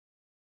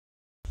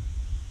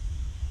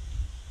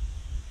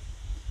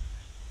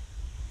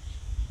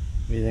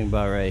do you think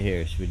about right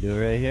here? Should we do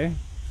it right here?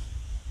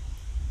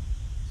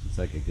 Looks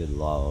like a good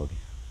log.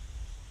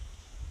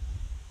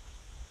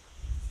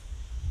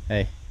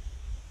 Hey,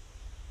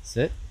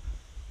 sit.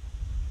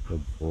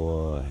 Good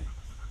boy.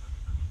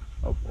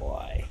 Oh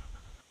boy.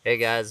 Hey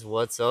guys,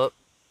 what's up?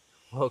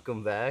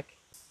 Welcome back.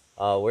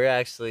 We're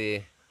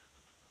actually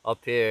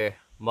up here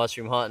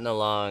mushroom hunting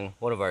along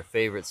one of our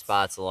favorite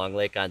spots along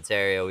Lake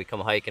Ontario. We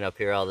come hiking up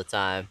here all the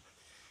time,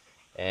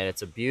 and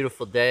it's a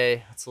beautiful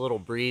day. It's a little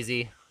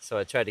breezy, so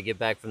I tried to get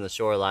back from the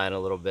shoreline a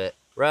little bit.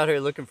 We're out here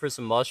looking for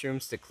some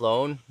mushrooms to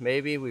clone.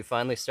 Maybe we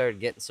finally started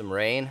getting some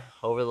rain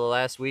over the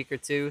last week or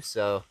two,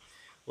 so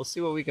we'll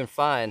see what we can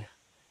find.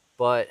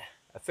 But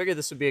I figured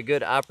this would be a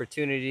good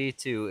opportunity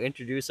to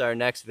introduce our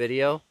next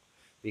video,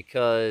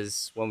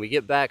 because when we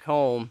get back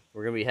home,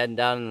 we're going to be heading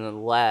down in the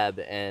lab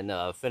and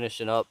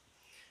finishing up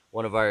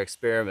one of our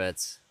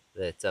experiments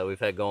that we've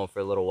had going for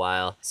a little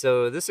while.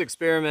 So this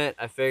experiment,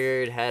 I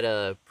figured, had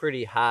a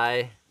pretty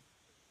high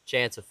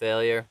chance of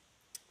failure,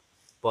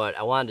 but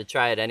I wanted to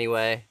try it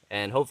anyway,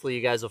 and hopefully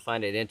you guys will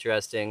find it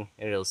interesting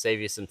and it'll save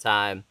you some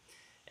time.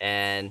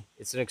 And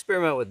it's an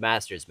experiment with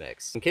Master's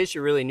Mix. In case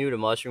you're really new to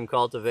mushroom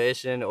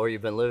cultivation or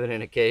you've been living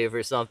in a cave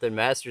or something,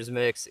 Master's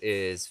Mix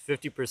is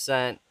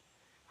 50%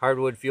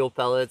 hardwood fuel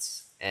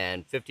pellets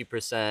and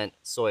 50%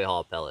 soy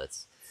hull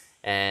pellets.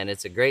 And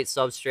it's a great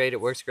substrate.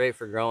 It works great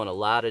for growing a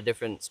lot of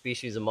different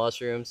species of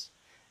mushrooms.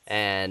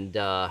 And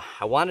I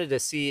wanted to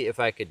see if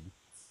I could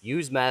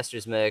use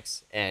Master's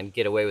Mix and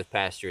get away with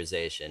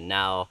pasteurization.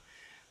 Now,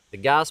 the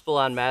gospel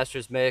on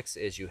Master's Mix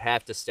is you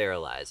have to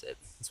sterilize it.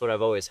 That's what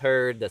I've always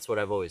heard. That's what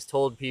I've always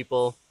told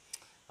people.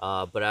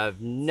 But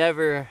I've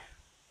never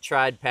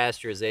tried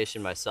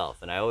pasteurization myself,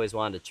 and I always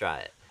wanted to try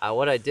it.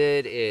 What I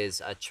did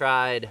is I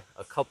tried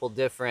a couple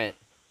different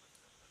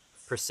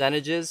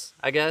percentages,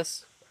 I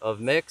guess, of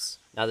mix.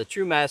 Now the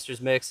true Master's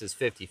Mix is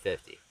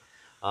 50-50.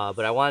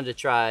 But I wanted to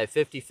try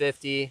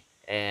 50-50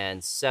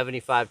 and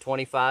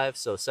 75-25.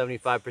 So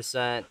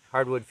 75%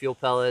 hardwood fuel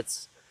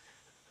pellets,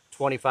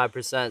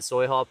 25%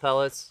 soy hull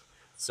pellets.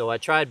 So I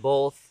tried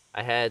both.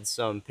 I had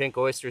some pink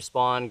oyster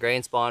spawn,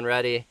 grain spawn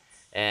ready,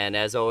 and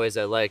as always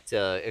I like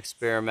to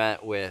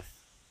experiment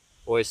with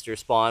oyster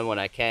spawn when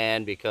I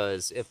can,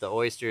 because if the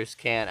oysters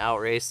can't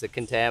outrace the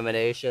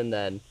contamination,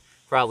 then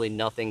probably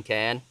nothing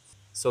can.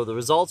 So the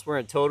results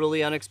weren't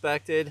totally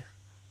unexpected.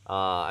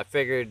 I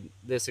figured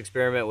this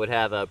experiment would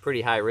have a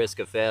pretty high risk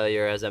of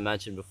failure, as I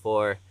mentioned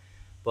before,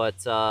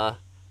 but I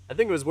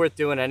think it was worth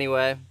doing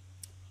anyway.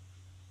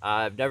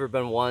 I've never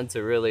been one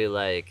to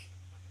really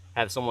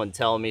have someone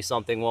tell me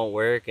something won't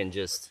work and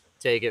just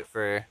take it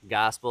for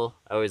gospel.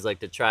 I always like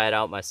to try it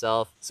out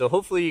myself. So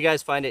hopefully you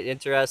guys find it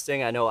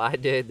interesting. I know I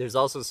did. There's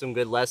also some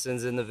good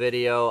lessons in the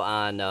video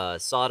on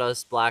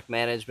sawdust block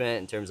management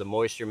in terms of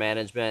moisture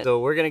management. So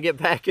we're gonna get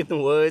back in the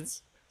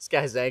woods. This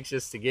guy's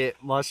anxious to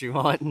get mushroom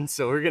hunting,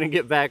 so we're gonna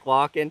get back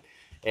walking,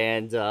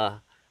 and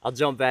I'll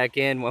jump back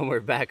in when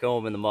we're back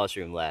home in the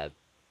mushroom lab.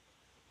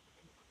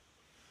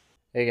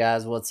 Hey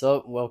guys, what's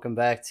up? Welcome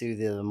back to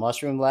the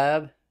mushroom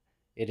lab.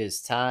 It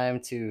is time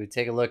to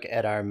take a look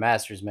at our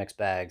Master's Mix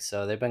bags.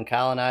 So they've been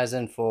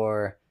colonizing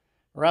for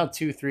around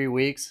 2-3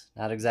 weeks,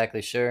 not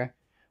exactly sure,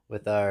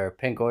 with our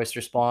pink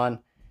oyster spawn.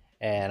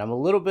 And I'm a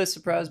little bit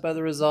surprised by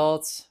the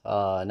results.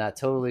 Not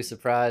totally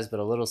surprised, but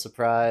a little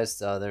surprised.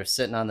 They're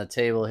sitting on the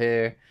table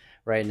here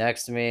right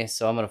next to me.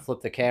 So I'm going to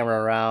flip the camera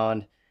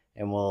around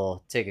and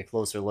we'll take a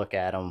closer look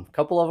at them. A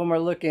couple of them are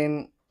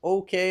looking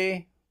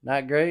okay,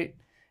 not great.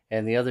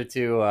 And the other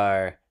two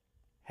are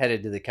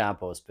headed to the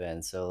compost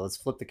bin. So let's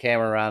flip the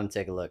camera around and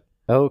take a look.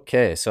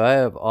 Okay, so I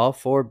have all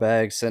 4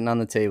 bags sitting on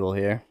the table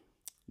here.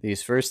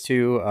 These first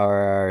 2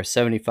 are our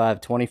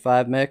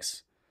 75-25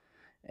 mix,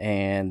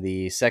 and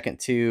the second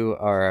 2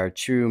 are our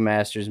true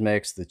Master's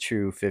Mix, the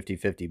true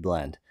 50-50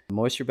 blend. The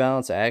moisture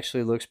balance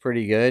actually looks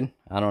pretty good.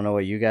 I don't know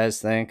what you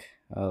guys think.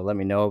 Let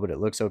me know, but it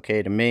looks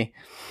okay to me.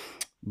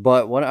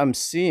 But what I'm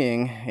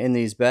seeing in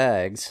these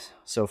bags,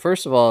 so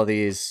first of all,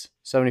 these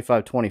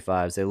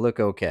 75-25s, they look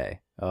okay.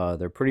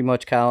 They're pretty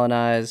much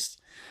colonized.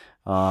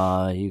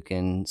 You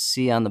can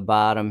see on the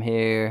bottom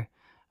here,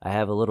 I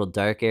have a little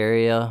dark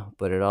area,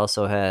 but it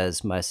also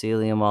has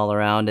mycelium all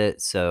around it.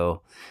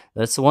 So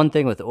that's the one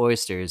thing with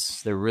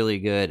oysters. They're really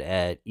good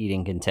at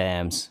eating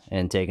contaminants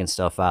and taking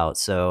stuff out.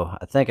 So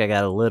I think I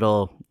got a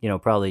little,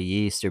 probably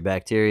yeast or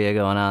bacteria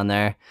going on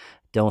there.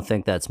 Don't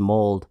think that's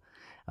mold,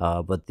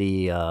 but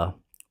the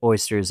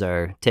oysters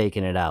are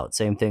taking it out.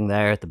 Same thing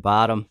there at the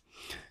bottom.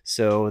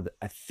 So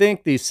I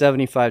think these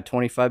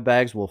 75-25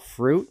 bags will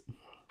fruit,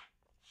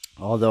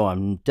 although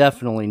I'm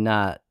definitely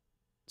not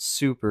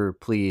super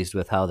pleased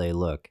with how they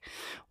look.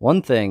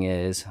 One thing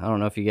is, I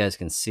don't know if you guys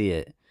can see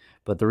it,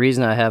 but the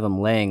reason I have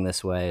them laying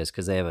this way is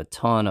because they have a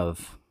ton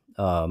of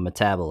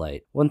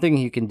metabolite. One thing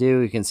you can do,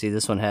 you can see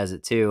this one has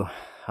it too.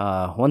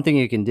 One thing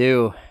you can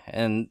do,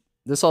 and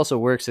this also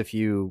works if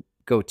you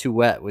go too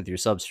wet with your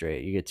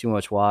substrate. You get too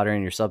much water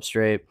in your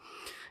substrate.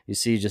 You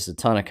see just a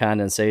ton of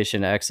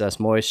condensation, excess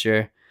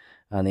moisture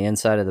on the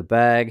inside of the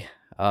bag.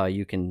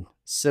 You can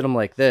sit them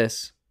like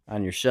this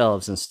on your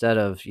shelves, instead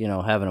of, you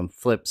know, having them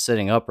flip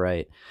sitting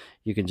upright,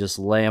 you can just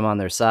lay them on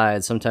their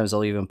side. Sometimes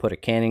I'll even put a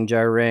canning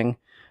jar ring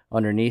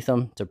underneath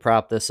them to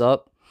prop this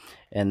up,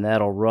 and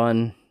that'll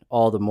run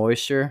all the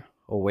moisture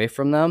away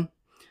from them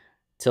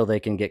till they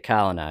can get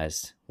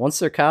colonized. Once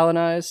they're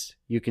colonized,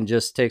 you can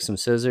just take some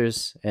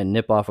scissors and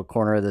nip off a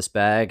corner of this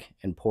bag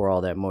and pour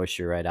all that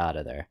moisture right out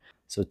of there.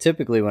 So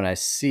typically when I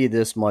see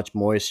this much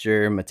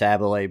moisture,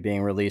 metabolite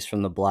being released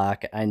from the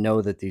block, I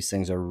know that these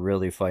things are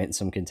really fighting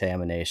some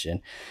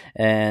contamination.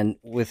 And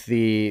with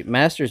the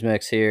master's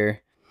mix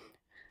here,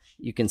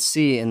 you can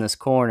see in this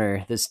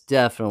corner, this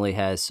definitely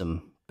has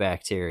some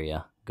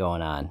bacteria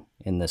going on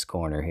in this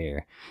corner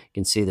here. You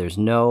can see there's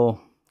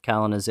no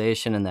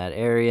colonization in that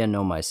area,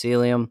 no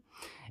mycelium,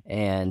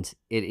 and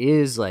it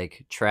is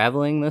like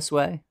traveling this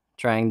way,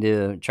 trying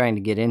to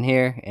get in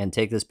here and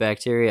take this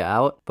bacteria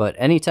out. But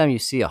anytime you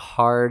see a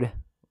hard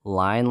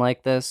line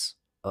like this,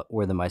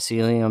 where the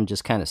mycelium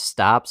just kind of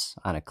stops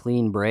on a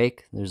clean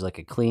break, there's like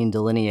a clean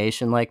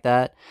delineation like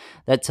that,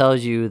 that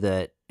tells you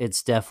that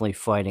it's definitely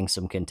fighting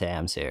some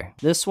contams here.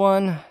 This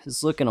one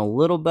is looking a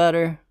little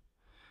better,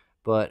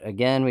 but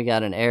again, we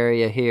got an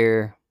area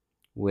here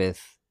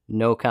with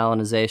no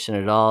colonization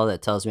at all.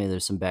 That tells me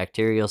there's some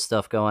bacterial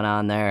stuff going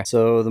on there.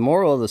 So the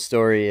moral of the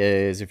story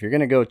is, if you're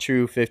going to go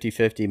true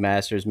 50-50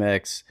 master's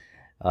mix,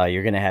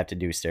 you're going to have to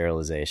do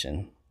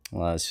sterilization.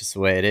 Well, it's just the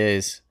way it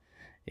is.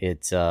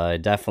 It's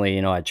definitely,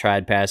 you know, I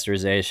tried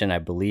pasteurization. I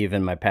believe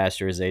in my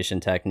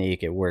pasteurization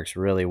technique. It works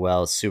really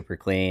well, super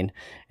clean,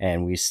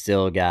 and we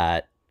still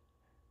got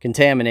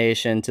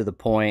contamination to the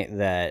point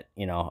that,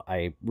 you know,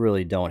 I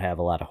really don't have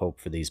a lot of hope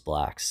for these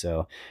blocks.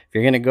 So if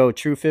you're going to go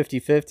true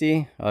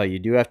 50-50, you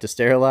do have to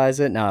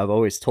sterilize it. Now, I've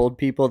always told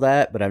people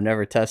that, but I've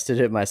never tested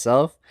it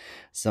myself.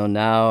 So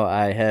now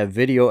I have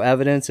video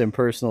evidence and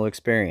personal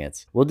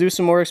experience. We'll do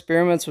some more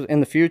experiments in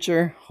the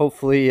future.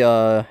 Hopefully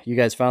you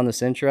guys found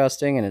this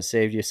interesting and it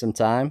saved you some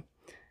time,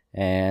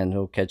 and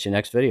we'll catch you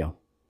next video.